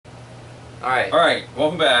Alright. Alright,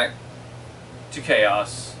 welcome back to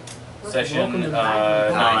Chaos. Session 9,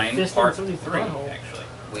 part 3, actually.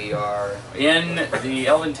 We are in the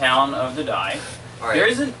elven town of Dodai. Right. There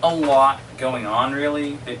isn't a lot going on,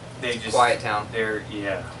 really. They just... Quiet town. They're,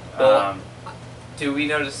 yeah. Well, do we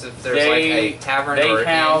notice if there's like a tavern or They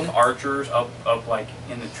have inn? archers up like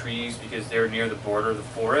in the trees because they're near the border of the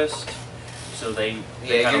forest. So they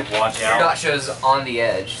kind of watch out. Your dot shows on the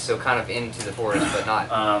edge, so kind of into the forest, but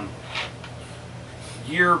not.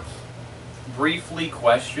 You're briefly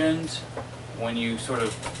questioned when you sort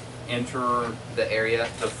of enter the area,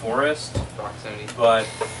 the forest, proximity. But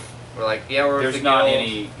we're like, yeah, we're there's with the not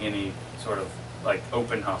guild. any sort of like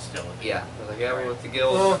open hostility. Yeah, we're like, yeah, we're with the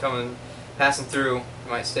guild. We're coming, passing through.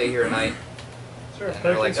 We might stay here a night. Is there a And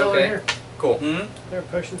potion like, seller okay, here? cool. Is there a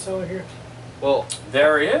potion seller here? Well,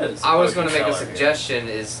 there is. I was going to make a suggestion.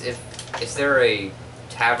 Is there a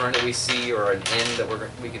tavern that we see or an inn that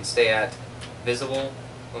we can stay at, visible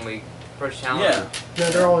when we approach town? Yeah.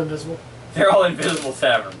 No, they're all invisible. They're all invisible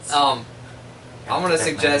taverns. I'm going to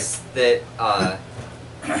suggest that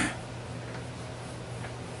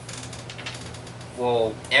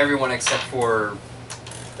well, everyone except for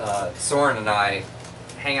Soren and I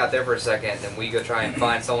hang out there for a second, and we go try and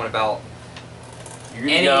find someone about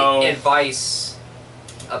any advice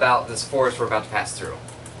about this forest we're about to pass through.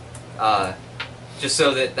 Just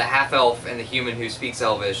so that the half-elf and the human who speaks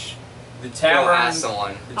Elvish the tavern, will ask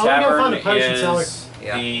someone. The tavern find a potion seller.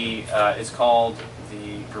 it's called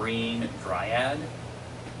the Green Dryad.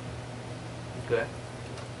 Okay.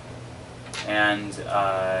 And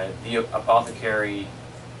the apothecary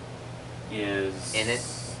is... In it?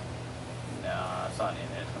 No, it's not in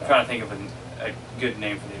it. I'm trying to think of a good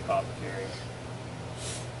name for the apothecary.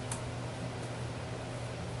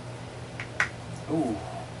 Ooh.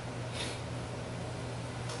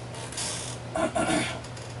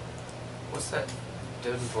 What's that?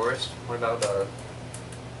 Doden Forest? What about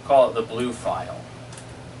Call it the Blue File.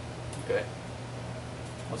 Okay.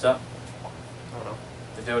 What's up? I don't know.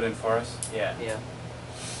 The Doden Forest? Yeah. Yeah.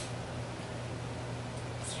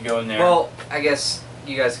 So you go in there. Well, I guess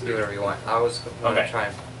you guys can do whatever you want. I was going to try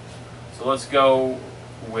and... So let's go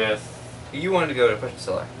with... You wanted to go to the potion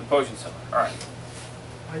cellar. The potion cellar. Alright.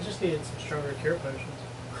 I just needed some stronger cure potions.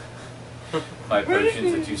 My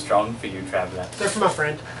potions are too strong for you, Traveler. They're for my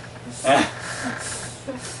friend.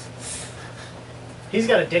 He's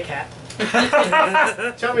got a dick hat.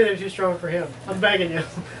 Tell me they're too strong for him. I'm begging you.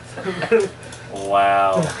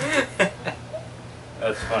 Wow.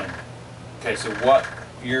 That's funny. Okay, so what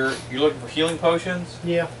you're looking for healing potions?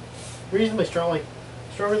 Yeah. Reasonably strong, like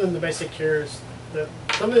stronger than the basic cures.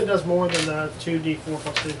 Something that does more than the 2d4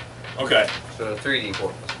 plus 2. Okay. So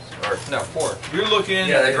 3d4. Or, no, 4. You're looking...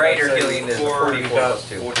 Yeah, the greater healing is 44 plus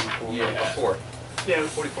 2. 44. Yeah. 4. Yeah,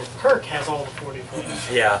 44. Kirk has all the 44.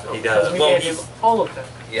 Yeah, he does. We gave him all of them.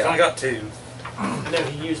 He's only got 2. No,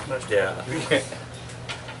 he used most of them. Yeah.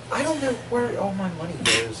 I don't know where all my money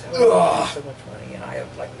goes. How do I have so much money and I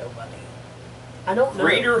have like no money? I don't know.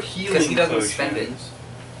 Greater healing Because he doesn't potions. spend it.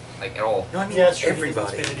 Like, at all. No, I mean Yeah, that's true.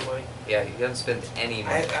 everybody. He doesn't spend any money. Yeah, he doesn't spend any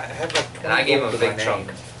I money. have like 20 And I gave him a gold big to my chunk.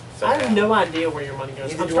 name. I have no idea where your money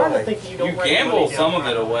goes. Neither I'm do trying I. to think you don't You write gamble money some down. of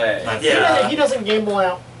it away. Yeah. He doesn't gamble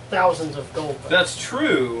out thousands of gold. That's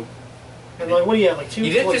true. And like, what do you have, like You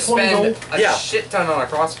did like just 20 spend gold? a shit ton on a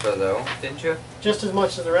crossbow, though, didn't you? Just as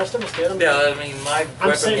much as the rest of us did. Yeah, I mean my I'm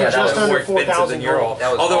weapon saying was just more under expensive 4,000 than your all. gold.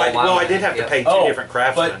 That was Although all my I did have to pay 2 different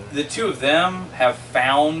craftsmen. But the two of them have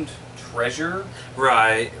found treasure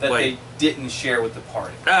Right. that they didn't share with the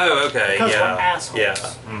party. Oh, okay. Because yeah. we're assholes. Yeah.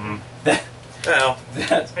 Mm-hmm. That, Well,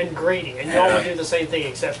 that's And greedy. And y'all would do the same thing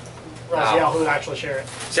except Raziel, who would actually share it.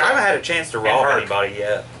 see, I haven't had a chance to rob anybody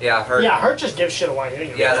yet. Yeah, I heard. Yeah, Hurt just gives shit away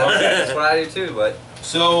anyway. Yeah, that's what I do too, but...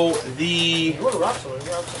 so the You would have robbed someone.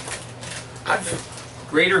 You robbed someone.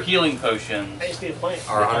 greater healing potions I used to be a plant.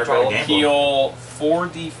 Our 100 gold heal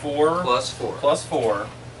 4d4 plus 4.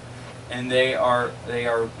 and they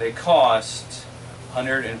cost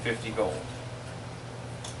 150 gold.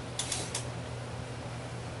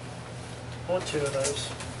 I want 2 of those.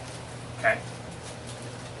 Okay.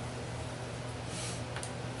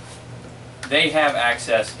 They have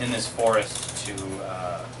access in this forest to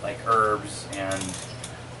like herbs and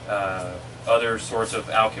other sorts of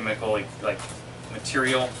alchemical like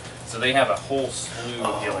material. So they have a whole slew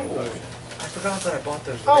of healing potions. I forgot that I bought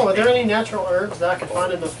those. Oh, are there any natural herbs that I could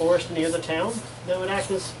find in the forest near the town that would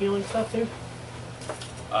act as healing stuff too?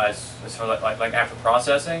 As for like after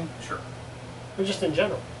processing, sure. Or just in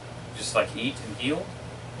general? Just like eat and heal.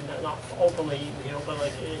 Not openly eat and heal, but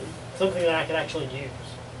like something that I could actually use.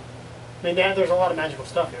 I mean, there's a lot of magical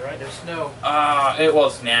stuff here, right? There's no... It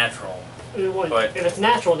was natural. But if it's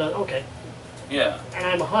natural, then okay. yeah, And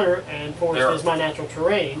I'm a hunter, and forest There- is my natural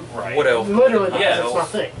terrain. right. What else? Literally, because Yeah, it's my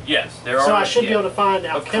thing. Yes, there are. So I should yeah. be able to find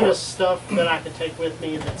Of alchemist stuff that I could take with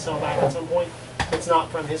me and then sell back at some point. It's not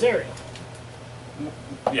from his area.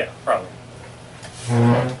 Yeah, probably.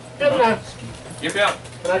 Good enough. Yep, yeah.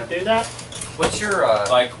 Can I do that? What's your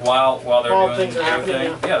Like while they're While doing things are happening,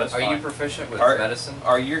 everything. Yeah, that's are fine. you proficient with Are- medicine?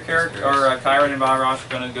 Are your character or Kyron and Balrosh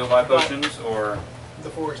going to go buy potions or? The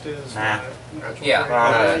forest is Nah. natural. Yeah. terrain.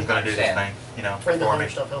 Well, he's gonna do this understand. thing, you know, And the for hunter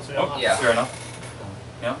me. stuff helps me a Oh, lot. yeah. Fair enough.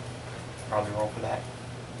 Probably roll for that.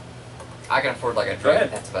 I can afford like a Go drink.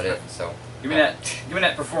 ahead. That's about it. So Give me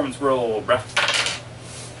that performance roll, bruh.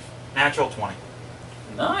 Natural 20.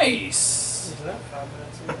 Nice. Is that 5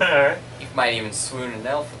 minutes? Alright. you might even swoon an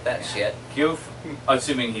elf with that shit. Give,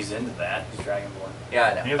 assuming he's into that. He's Dragonborn.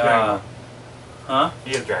 Yeah, I He know. is Dragonborn. Huh?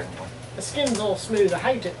 He is Dragonborn. The skin's all smooth. I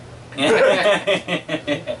hate it.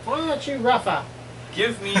 Why don't you rough up?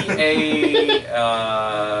 Give me a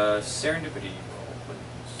serendipity roll, please.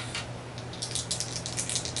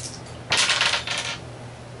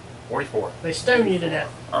 44. They stone you to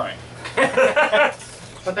death, All right.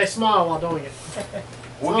 but they smile while doing it.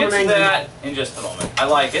 We'll get to that in just a moment. I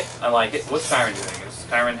like it. I like it. What's Kyron doing? Is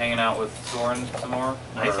Kyron hanging out with Soren some more?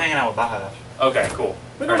 No, he's Or- hanging out with Bahash. Okay, cool.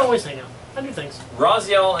 We Fair don't enough. always hang out. I do things.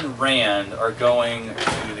 Raziel and Rand are going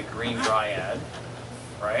to the Green Dryad,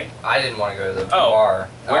 right? I didn't want to go to the Oh, bar.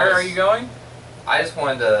 Where are you going? I just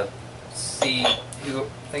wanted to see who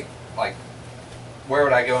think like where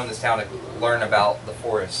would I go in this town to learn about the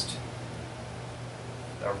forest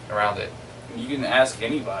around it. You can ask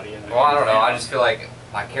anybody. In the Well, I don't know. I town. just feel like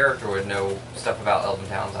my character would know stuff about elven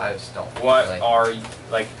towns. I just don't. What really. are you,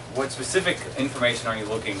 like? What specific information are you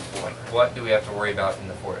looking for? What do we have to worry about in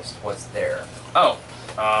the forest? What's there? Oh,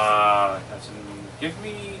 give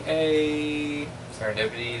me a.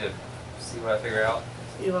 Serendipity to see what I figure out.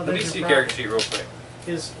 Eli, Let me there's see your your character sheet real quick.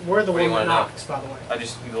 Is we're the What do you one that wanna know? knocks, by the way. I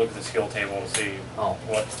just need to look at the skill table to see Oh,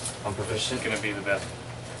 what I'm is proficient. going to be the best.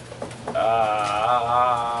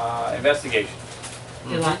 Investigation,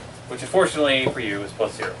 Eli, which unfortunately for you is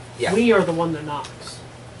 +0. Yeah. we are the one that knocks.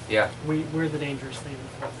 Yeah. We're the dangerous thing in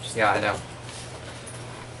the forest. Yeah, I know.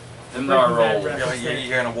 Them are Breaking Bad rolled. reference.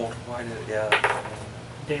 You're gonna walk by it, yeah.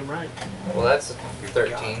 Damn right. Well, that's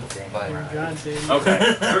 13, but You're goddamn.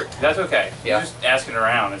 Okay, that's okay. Yeah. You're just asking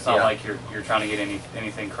around. It's not Yeah. like you're trying to get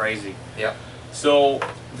anything crazy. Yep. So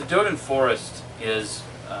the Dodai Forest is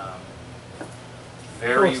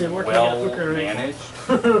very Oh, so we're well taking a hooker, right?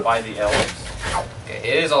 managed by the elves. It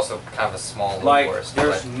is also kind of a small little Like forest.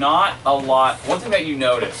 there's but not a lot. One thing that you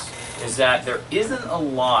notice is that there isn't a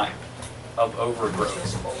lot of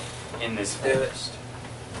overgrowth in this forest.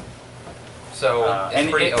 so it's and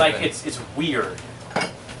pretty it, like open. it's weird.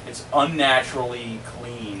 It's unnaturally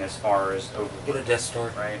clean as far as overgrowth. Get a Death Star.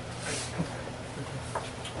 Right.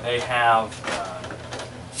 They have.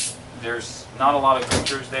 There's not a lot of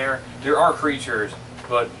creatures there. There are creatures,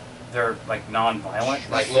 but they're like non-violent.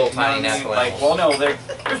 Like little You know what I tiny mean? natural Like, animals. well, no,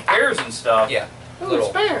 there's bears and stuff. Yeah. Oh, Little.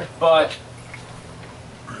 it's fair. But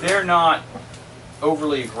they're not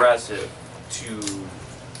overly aggressive to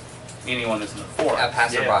anyone that's in the A forest.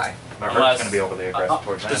 passerby. My Unless- Herc's gonna be over there aggressive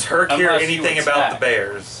towards Does that. Herc hear Unless you anything attack. about the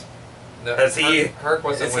bears? No, Has he- Herc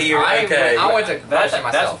wasn't is with he- I okay. went to That's question that's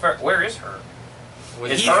myself. fair. Where is her?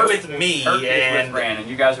 With He's Herc- with me, Herc is and with Ran, and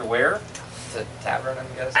you guys are where? the tavern,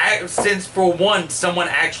 I guess. since for one, someone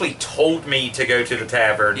actually told me to go to the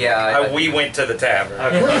tavern. Yeah, I we think- went to the tavern.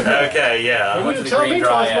 Okay. Okay, I yeah. went You to the tell Green me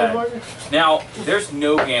twice, Dryad. motherfucker. Now, there's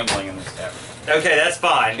no gambling in this tavern. Okay, that's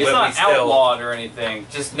fine. It's but not we still, outlawed or anything.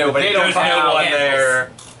 Just But nobody. they don't There's have no one animals.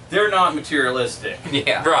 there. They're not materialistic.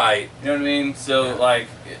 Yeah. Right, You know what I mean? So, like,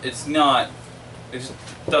 it's not. It just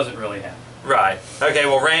doesn't really happen. right. Okay,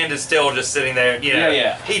 well, Rand is still just sitting there. You know,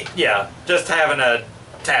 Yeah, just having a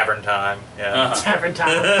tavern time. Yeah. Uh-huh. Tavern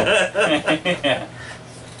time.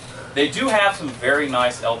 They do have some very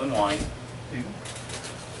nice elven wine.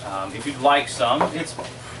 If you'd like some, it's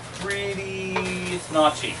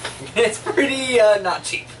not cheap. It's pretty not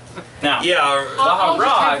cheap. Now, Yeah. I'll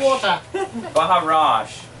just have water.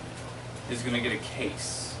 Baharash is going to get a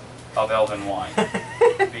case of elven wine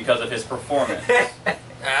because of his performance.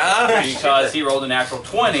 Because he rolled a natural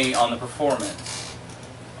 20 on the performance.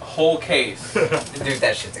 A whole case. Dude,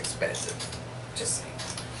 that shit's expensive. Just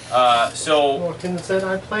saying. So, Walked in and said,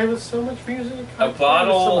 I play with so much music. I a play with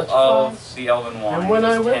bottle so much of fun. the elven wine And when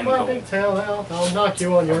I is whip 10 my gold. big tail out, I'll knock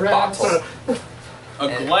you on your A ass. bottle.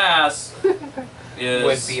 A glass is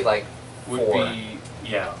Would be like would 4. be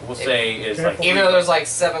yeah, we'll say is like Careful. Even though there's like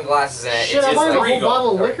 7 glasses in it, Shit, it's I just bought a like whole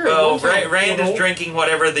bottle of liquor. at Well, one time, Rand is you know. drinking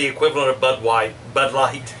whatever the equivalent of Bud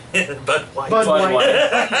Light. Bud White. Bud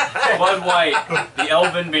White. Bud White, the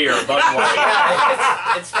Elven beer, Bud White.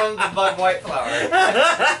 Yeah, it's from the Bud White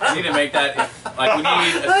flower. We need to make that, like, we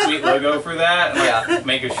need a sweet logo for that. Like, Yeah.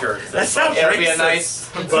 make a shirt. That sounds It'll be a racist. nice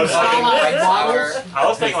Bud Bud White flower. I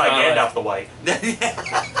was thinking like It's Gandalf the White.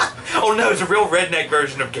 Oh no, it's a real redneck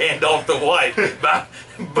version of Gandalf the White. Bud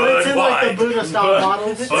But it's in like the White. Buddha style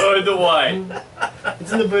bottles. Bud the White.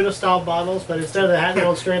 It's in the Buddha style bottles, but instead of having the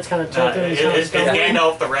old string, it's kind of tilted. and It's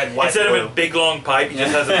Gandalf the Red White. Instead of Blue. a big long pipe, he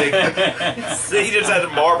just has a big. He just has a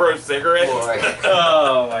Marlboro cigarette. Boy.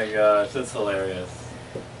 Oh my gosh, that's hilarious.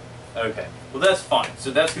 Okay, well that's fine.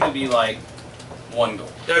 So that's going to be like 1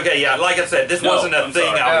 gold. Okay, yeah, like I said, this No, wasn't a I'm thing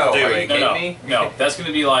sorry. I was No, are you doing. kidding No, me? no, that's going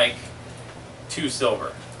to be like 2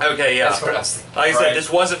 silver. Okay, yeah. That's what I was thinking. Like I said, Right. this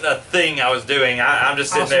wasn't a thing I was doing. I'm just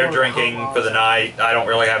sitting Also there want a hot drinking box. for the night. I don't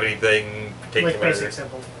really have anything particular. Like basic,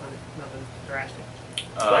 simple, nothing drastic.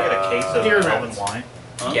 So I got a case of Deer Elven nuts. wine.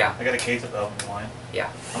 Huh? Yeah, I got a case of Elven wine. yeah.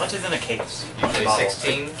 How much is in a case? Usually Bottle.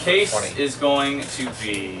 16, Case 20. is going to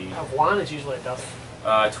be Of wine, it's usually a dozen.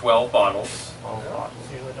 12 bottles.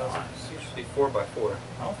 It's usually a dozen. It's usually 4x4.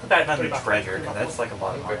 I'll put that under 3 treasure, bucks. because that's like a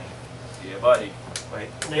lot of money. Yeah, buddy. Wait.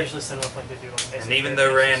 And they usually set it up like they do on basic. And even though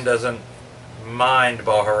characters. Rand doesn't mind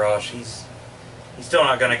Baharash, he's still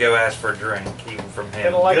not going to go ask for a drink, even from him.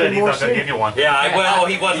 It'll like Good, it he's more not going to soon. give you one. Yeah, well,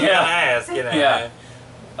 he wasn't Yeah. going to ask, you know.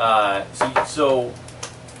 Yeah. So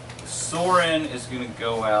Soren is going to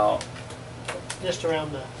go out Just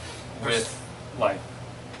around the. with like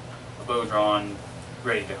a bow drawn,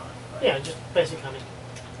 ready to hunt. Right? Yeah, just basic hunting.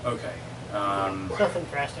 Okay. Nothing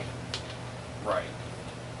drastic. Right.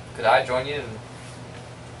 Could I join you?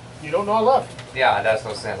 You don't know I love. Yeah, that's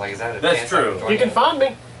what I was saying. Like, is that a That's chance I true. can join You can find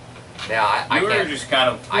me. Yeah, I You were can't. just kind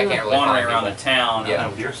of I can't really wandering find around the people. town Yeah.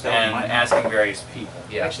 No, you're still and mine. asking various people.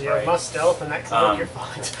 Yeah. Actually, right. I must stealth, and that can Um, make your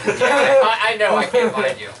find. I know I can't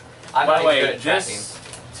find you. I'm By not the even way, good at tracking. this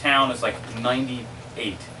town is like 98%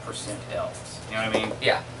 elves. You know what I mean?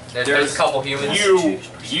 Yeah. There's a couple humans.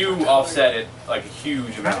 You offset it like a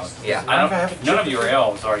huge amount. Yeah. I don't. None of you are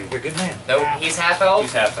elves, are you? You're a good man. Nope. He's half elf,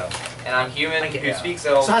 He's half elf. and I'm human get who yeah. speaks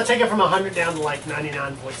elf. So I take it from 100 down to like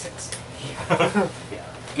 99.6. Yeah.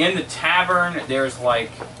 In the tavern, there's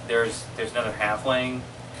another halfling,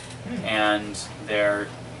 and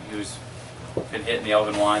who's been hitting the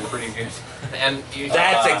elven wine pretty good. And you,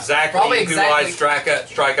 That's probably exactly who I exactly-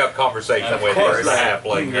 strike up conversation Of with. course. Is the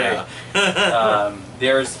halfling, Yeah. yeah.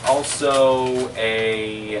 There's also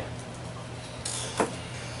a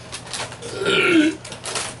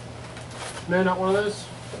No, not one of those.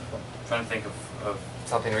 trying to think of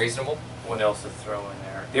something reasonable. what else to throw in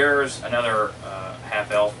there. There's another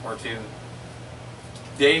half elf or two.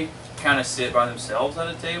 They kind of sit by themselves at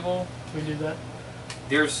a table. We do that.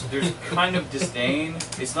 There's kind of disdain.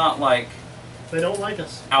 It's not like They don't like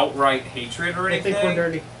us. outright hatred or They anything. think we're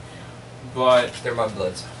dirty. But They're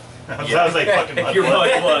mudbloods. Sounds like fucking you're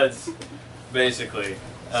mudbloods, basically.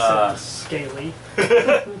 Scaly.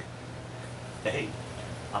 Hey,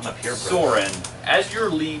 I'm a purebred. Soren, as you're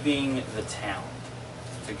leaving the town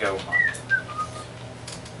to go hunt,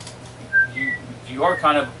 you are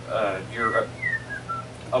kind of you're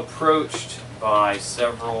approached by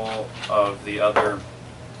several of the other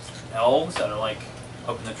elves that are like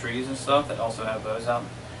up in the trees and stuff that also have bows out,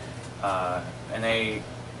 and they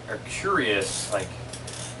are curious like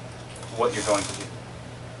what you're going to do.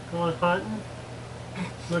 Going hunting.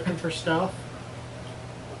 Looking for stuff.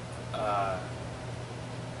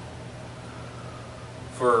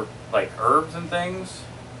 For like herbs and things.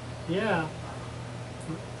 Yeah.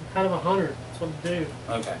 I'm kind of a hunter. That's what I do.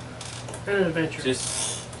 Okay. And an adventurer.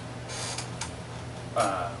 Just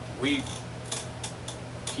we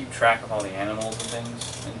keep track of all the animals and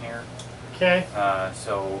things in here. Okay.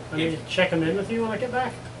 So I need to check them in with you when I get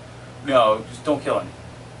back. no, just don't kill any.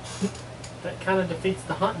 That kind of defeats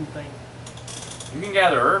the hunting thing. You can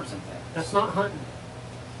gather herbs and things, That's not hunting.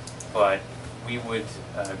 but we would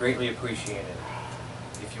greatly appreciate it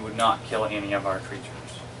if you would not kill any of our creatures.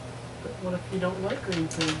 But what if you don't like green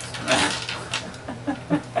foods?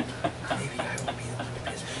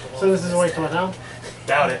 So this is a waste of my time?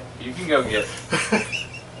 Doubt it. You can go get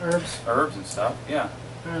Herbs? herbs and stuff. Yeah.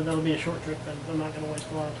 That'll be a short trip then. I'm not going to waste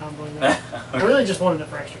a lot of time doing that. I really just wanted it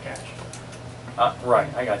for extra cash.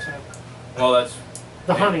 Right, I got you. Well, that's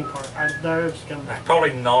The hunting part. The herbs can...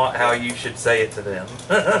 Probably not how you should say it to them.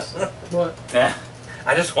 What?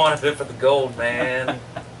 I just wanted it for the gold, man.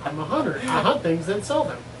 I'm a hunter. I hunt things, then sell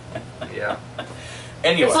them. Yeah.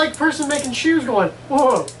 anyway. It's like a person making shoes going,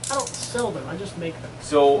 whoa, I don't sell them, I just make them.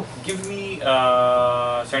 So give me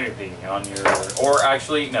sanity on your, or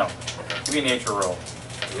actually no, give me a nature roll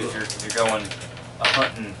because you're going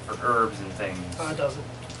hunting for herbs and things. It doesn't.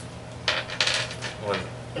 What?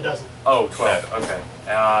 It doesn't. Oh, 12. Okay.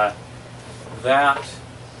 That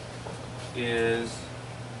is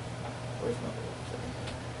Where's my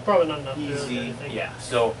Probably not enough to do easy. anything. Yeah.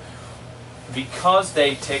 So because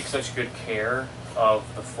they take such good care of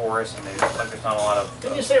the forest, and they like there's not a lot of.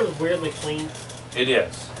 Didn't you say it was weirdly clean? It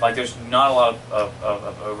is. Like there's not a lot of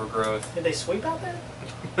overgrowth. Did they sweep out there?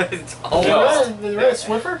 It's Did almost. they run a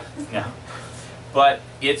Swiffer? No. But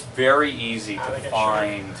it's very easy to I think I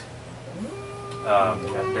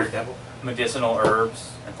find Dirt Devil. medicinal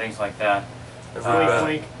herbs and things like that. Wink, Uh,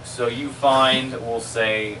 wink. So you find, we'll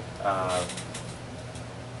say,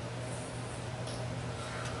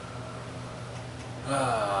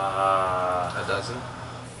 A dozen.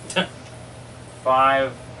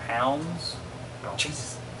 5 pounds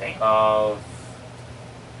Jesus. Damn. of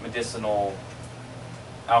medicinal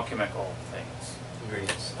alchemical things.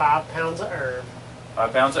 Ingredients. 5 pounds of herb.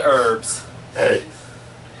 5 pounds of herbs. Hey.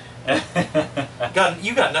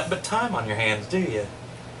 You got nothing but time on your hands, do you?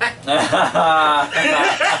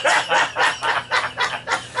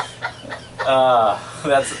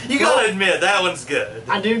 That's You gotta admit that one's good.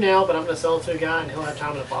 I do now, but I'm going to sell it to a guy and he'll have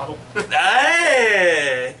time in a bottle.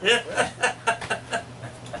 Hey!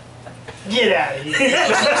 Get out of here.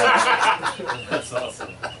 That's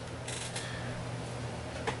awesome.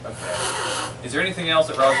 Okay. Is there anything else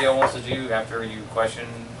that Raziel wants to do after you question?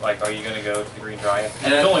 Like, are you going to go to the Green Dryad?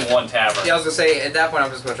 And there's only one tavern. Yeah, I was gonna say at that point I'm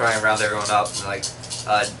just gonna try and round everyone up and like,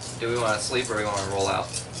 do we want to sleep or do we want to roll out?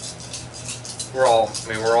 We're all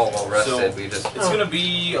well rested. So- we just It's going to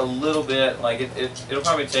be a little bit, like, it'll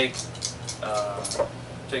probably take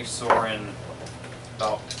Soren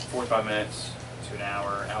about 45 minutes to an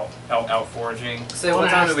hour out foraging. say what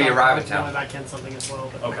time did we arrive in town? I can something as well,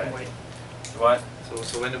 but I Okay. can wait. What?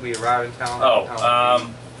 So when did we arrive in town?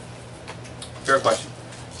 Fair question.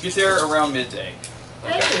 Get there around midday.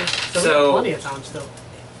 Hey, so we So- have plenty of time still.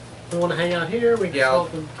 We want to hang out here. We can Yeah,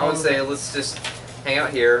 talk and I would say let's just hang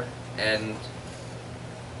out here and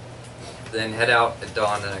then head out at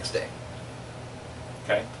dawn the next day.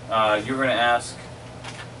 Okay. You're going to ask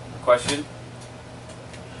a question?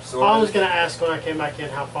 I was going to ask when I came back in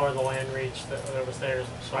how far the land reached that was there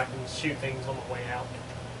so I can shoot things on my way out.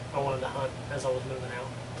 I wanted to hunt as I was moving out.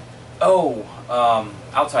 Oh,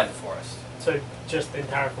 outside the forest. So just the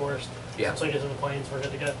entire forest? Yeah. So I get to the plains, we're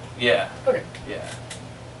good to go? Yeah. Okay. Yeah.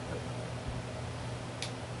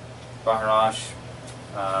 Baharash.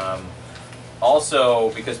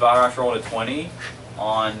 Also, because Baharash rolled a 20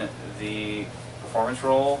 on the performance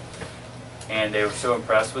roll, and they were so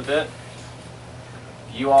impressed with it,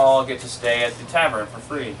 you all get to stay at the tavern for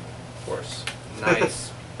free, of course.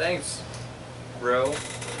 Nice. Thanks, bro.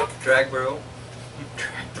 Drag bro.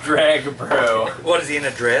 Drag bro. What is he in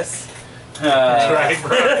a dress? Drag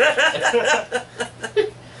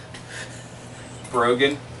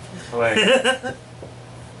Brogan, Wait.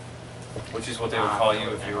 which is what they would call you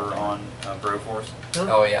if you were on Broforce.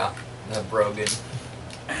 Oh yeah, the Brogan.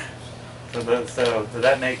 So does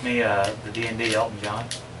that make me the D&D Elton John?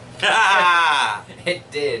 It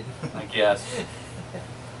did. I guess.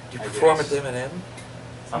 You perform at them and M?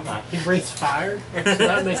 Sometimes. He breathes fire? So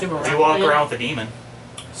that makes him a You walk around with a demon.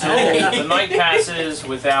 So the night passes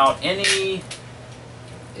without any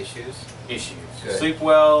Issues. issues. Good. Sleep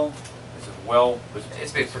well.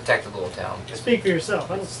 It's a big protected little town. Speak for yourself.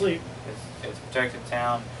 I don't sleep. It's a protected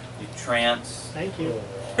town. You trance. Thank you.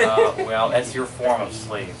 Well, that's your form of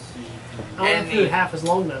sleep, I don't have to do half as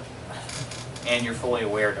long though. and you're fully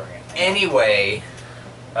aware during it. Anyway,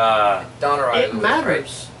 Uh, Dawn arrives. It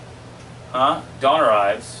matters. Dawn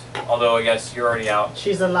arrives. Although I guess you're already out.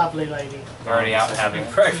 She's a lovely lady. You're already out having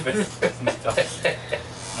breakfast. and stuff.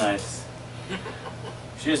 Nice.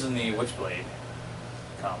 She is in the Witchblade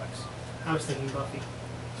comics. I was thinking Buffy.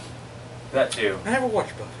 That too. I never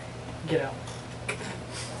watched Buffy. Get out.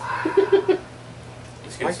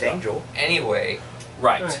 It's good Liked stuff. Angel. Anyway,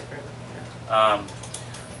 Right. Alright, fair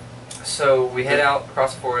enough. so we head out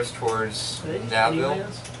across the forest towards Anyway Naville.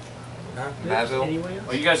 else? Naville. Anyway else?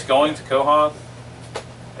 Are you guys going to Kohath?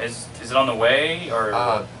 Is it on the way or?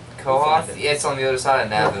 Kohath. Yeah, it's on the other side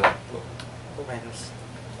of Naville.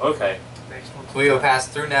 Okay. Next one. We will pass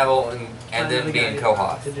through Naville and Find then another be guy in to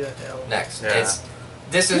Kohath do that to Ellen. next. Yeah. It's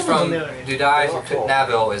distance Humans on from the other end. Dodai Oh, to cool.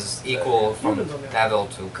 Naville is equal from Humans on the other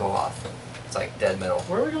Naville to Kohath. It's like dead middle.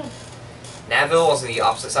 Where are we going? Naville is on the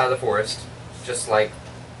opposite side of the forest, just like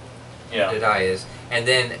Yeah. Dodai is. And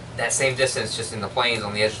then that same distance, just in the plains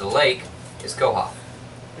on the edge of the lake, is Kohath.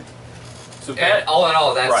 So And all in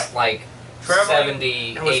all, that's Right. like Traveling-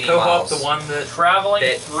 70, And was 80 Kohath miles the one that... traveling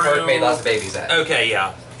that through Kirk made lots of babies at. Okay,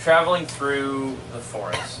 yeah. traveling through the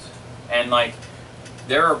forest, and like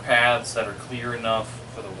there are paths that are clear enough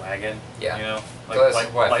for the wagon. Yeah. You know, That's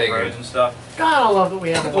like what I figured. roads and stuff. God, I love that we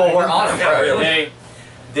have a Well, we're wagon. on a road.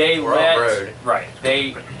 They We're let on road. right.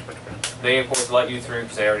 They of course let you through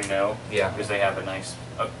because they already know. Yeah. Because they have a nice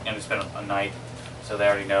and it's been a night, so they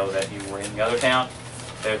already know that you were in the other town.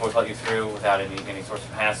 They of course let you through without any sorts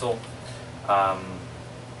of hassle.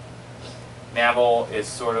 Naval is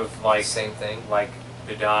sort of like Same thing. like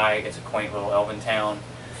Dodai. It's a quaint little elven town.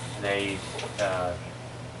 They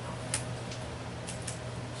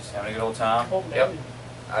just having a good old time. Oh, man. Yep.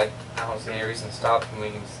 I don't see any reason to stop, and we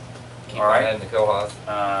can keep All on right. heading to Kohath.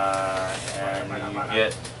 And you get,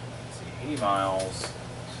 let's see, 80 miles.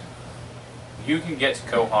 You can get to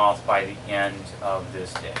Kohath by the end of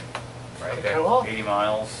this day. Right. Okay, Okay. well, 80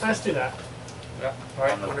 miles let's do that. Yeah. All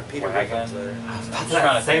right. on the Wonder if Peter wagon. lives there. I'm just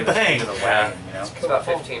trying to Same think of the thing. speed of the wagon, you know? It's about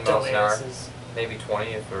 15 miles an hour. Dumbasses. Maybe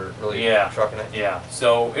 20 if we're really Yeah. trucking it. Yeah.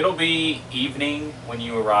 So it'll be evening when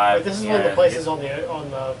you arrive. But this is one of the and places on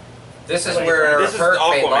the This is Wait, where this is Hurt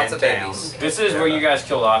made Aquaman lots of town. babies, This is where you guys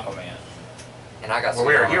killed Aquaman. and I got Well, some.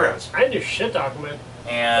 we are armor. heroes. I didn't do shit document.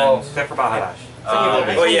 And Oh. Except for Bahadash.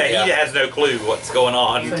 Well, yeah, Yeah. he has no clue what's going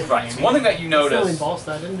on. right. So one thing that you notice Boss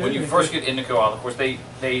that I didn't do when you anything. first get into Kohath, of course, they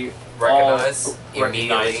Recognize all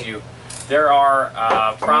recognize immediately. you. There are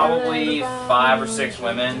probably 5 or 6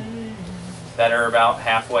 women that are about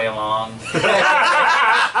halfway along.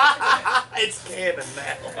 It's canon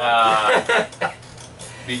now.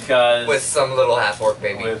 Because With some little half orc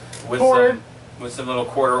baby. with some little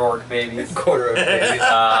quarter orc babies. Quarter orc baby.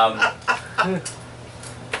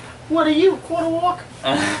 What are you, quarter walk?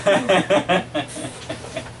 That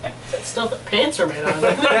stuff that pants are made out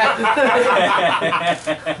of.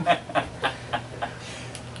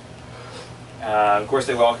 Of course,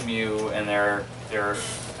 they welcome you, and they're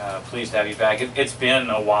pleased to have you back. It's been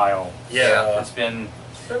a while. Yeah. It's been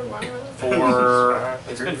 4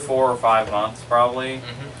 or 5 months probably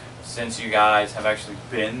since you guys have actually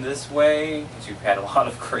been this way, because you've had a lot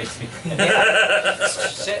of crazy.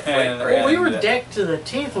 Shit. And- Well, we were and- decked to the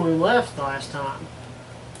teeth when we left the last time.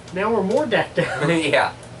 Now we're more decked out.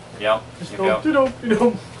 Yeah. Yep. Just You go, go.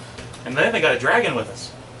 do-do. And then they got a dragon with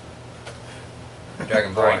us.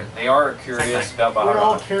 Dragonborn. Right. They are curious about We're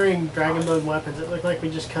all Bahara. carrying dragonbone weapons. It looked like we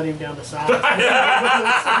just cut him down to size.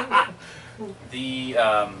 The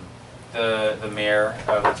mayor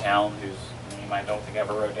of the town, whose name I don't think I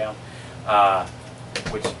ever wrote down,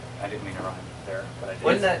 which I didn't mean to rhyme there, but I did.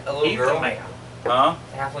 Wasn't that a little He's the girl? man. Huh?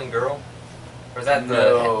 Halfling girl? Or was that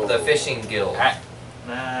No. the fishing guild?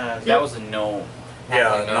 Nah, That was a gnome.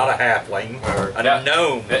 Yeah, not a halfling. Or A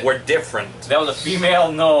gnome. We're different. That was a female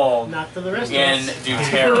gnome Not to the rest in of us.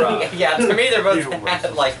 Doterra. yeah, to me they're both You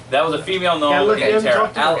had, like. That was a female Yeah, gnome look, in we haven't Doterra.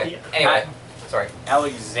 talked about Okay. it. Anyway, sorry.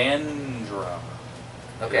 Alexandra.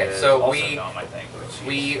 Okay, is so also we gnome, I think, but she's-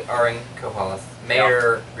 we are in Kohath.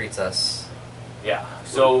 Mayor greets us. yeah.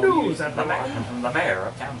 So Who's that the, man? the mayor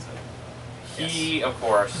of Townsend. he, of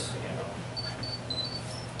course,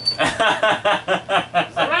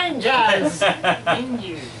 Rangers!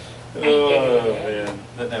 Rangers. Oh man,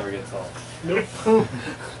 that never gets old. Nope.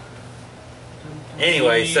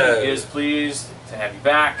 Anyway, He so is pleased to have you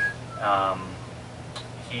back.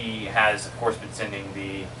 He has, of course, been sending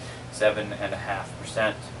the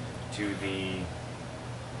 7.5% to the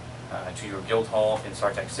to your guild hall in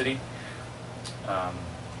C.H.A.O.S City. How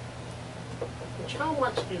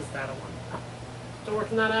much is that a one? Still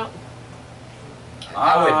working that out?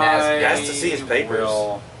 I wouldn't ask. He has to see his papers.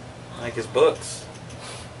 will- like his books.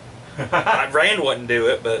 Rand wouldn't do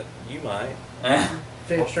it, but you might.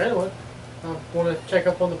 James Strandwood. I want to check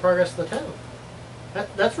up on the progress of the town.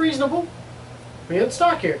 That's reasonable. We in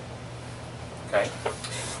stock here. Okay.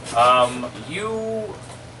 You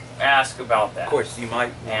ask about that. Of course, you might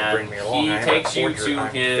want to And bring me along. he I have takes a you forgery. to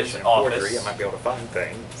I'm his fishing in forgery. office. I might be able to find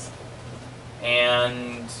things.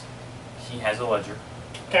 And he has a ledger.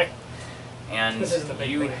 Okay. And This is the big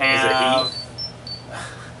you thing. have.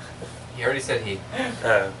 He already said he.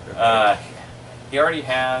 Oh. He already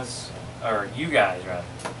has, or you guys rather,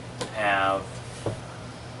 have.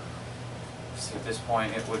 So at this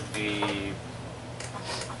point, it would be.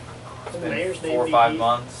 It's The been mayor's name 4 or be 5 he?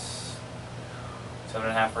 months.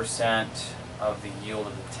 7.5% of the yield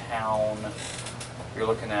of the town. You're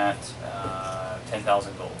looking at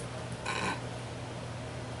 10,000 gold.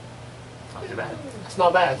 Not too bad. It's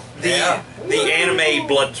not bad. The anime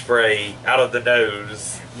blood spray out of the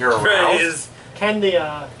nose You're aroused. is Can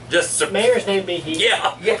the just mayor's name be he?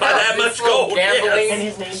 yeah, by that much gold. Gambling Can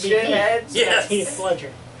his name be he? shitheads. So Yes. that's Heath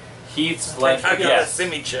Ledger. Heath's I ledger. got a Yes.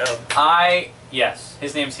 semi-chub. Yes.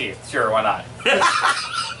 His name's Heath. Sure, why not?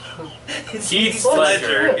 Heath's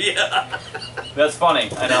Ledger. ledger. Yeah. That's funny,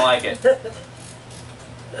 and I like it.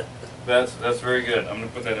 That's very good. I'm gonna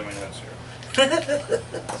put that in my notes here.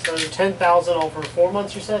 So 10,000 over 4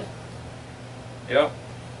 months, you said? Yep.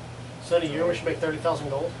 So in a year we should make 30,000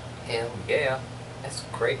 gold. Hell yeah. That's a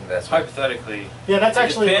great investment. Hypothetically, Yeah, that's it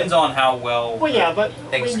actually. depends on how well. Well, yeah, but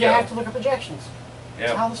Things you go. have to look at projections.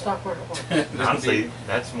 That's Yeah. how the stock market works. Honestly,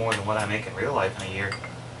 that's more than what I make in real life in a year.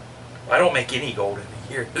 I don't make any gold in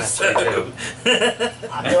a year. That's So. what I do.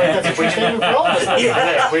 I feel like that's a true statement for all of us.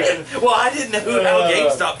 Yeah, if we can- Well, I didn't know how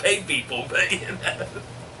GameStop paid people, but you know.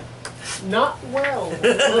 Not well.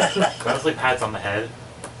 Mostly pats on the head.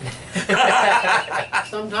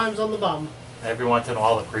 Sometimes on the bum. Every once in a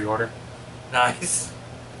while, a pre-order. Nice.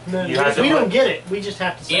 No, You have to we don't look. get it. We just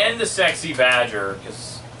have to say. And the Sexy Badger,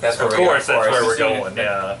 because That's where Of we're course, going that's for where us. we're going.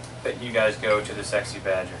 Yeah. that you guys go to the Sexy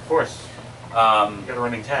Badger. Of course, you got a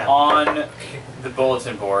running tab. On the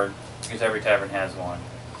bulletin board, because every tavern has one,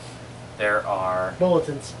 there are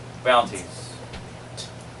Bulletins. bounties.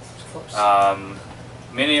 Of course.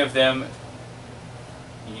 Many of them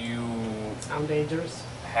you I'm dangerous.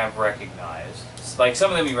 have recognized. Like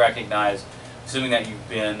some of them you recognize, assuming that you've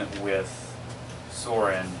been with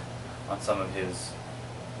Soren on some of his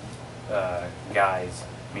guys'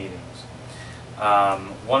 meetings.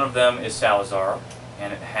 One of them is Salazar,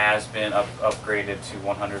 and it has been upgraded to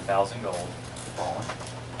 100,000 gold.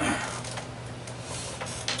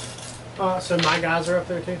 So my guys are up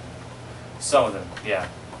there too. Some of them, yeah.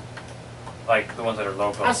 Like the ones that are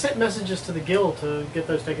local. I sent messages to the guild to get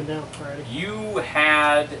those taken down already. You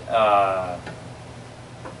had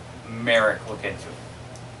Merrick look into it.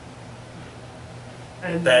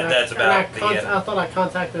 And That's and about the end. I thought I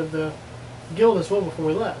contacted the guild as well before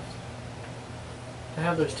we left to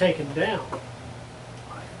have those taken down.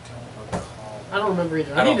 I don't recall. I don't remember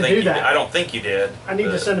either. I I don't need to think do you that. did. I don't think you did. I need to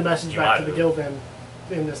but send a message you back might to the have. guild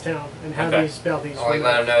in this town and have Okay. these bounties. Oh, you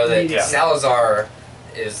let them know that immediately. Salazar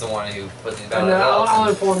is the one who put these And bounties I'll out.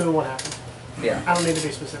 inform them what happened. Yeah. I don't need to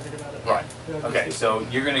be specific about it. Right. Yeah, just Okay, be- so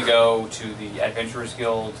you're gonna go to the Adventurers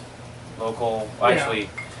Guild local. Yeah. Actually,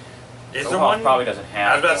 Is there Kohath one? probably doesn't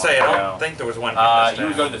have. I was about to say, I one, don't no. think there was one. You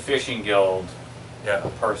would go to the Fishing Guild Yeah.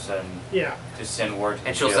 person Yeah. to send word to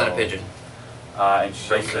And the she'll send a guild. pigeon. And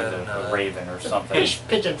she'll send Raven, a raven or something. Fish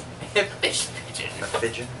pigeon. Fish pigeon. A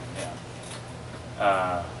pigeon.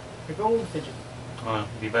 Yeah. A gold pigeon. Well,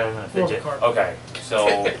 be better than a More of a fidget. carp. Okay, so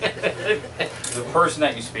the person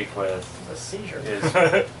that you speak with A seizure. is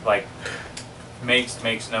like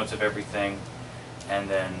makes notes of everything, and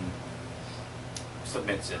then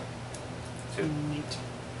submits it to Neat.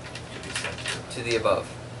 be sent to. To the above.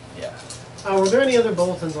 Yeah. Were there any other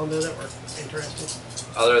bulletins on there that were interesting?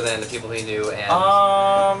 Other than the people he knew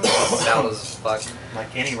and Salazar's fuck.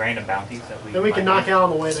 Like any random bounties that we. That we can knock out on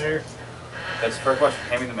the way there. That's the first question.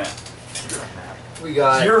 Hand me the map. We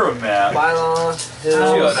got Zero map. Bylon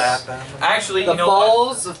Hills. Hills. Actually, The you know what?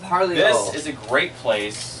 Falls of Parley This Hill. is a great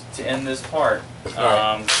place to end this part,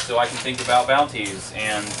 Right. so I can think about bounties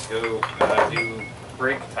and go do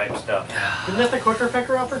break type stuff. Isn't that the quicker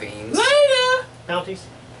pecker upper? Fiends. Bounties?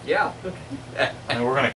 Yeah. Okay. I mean, we're gonna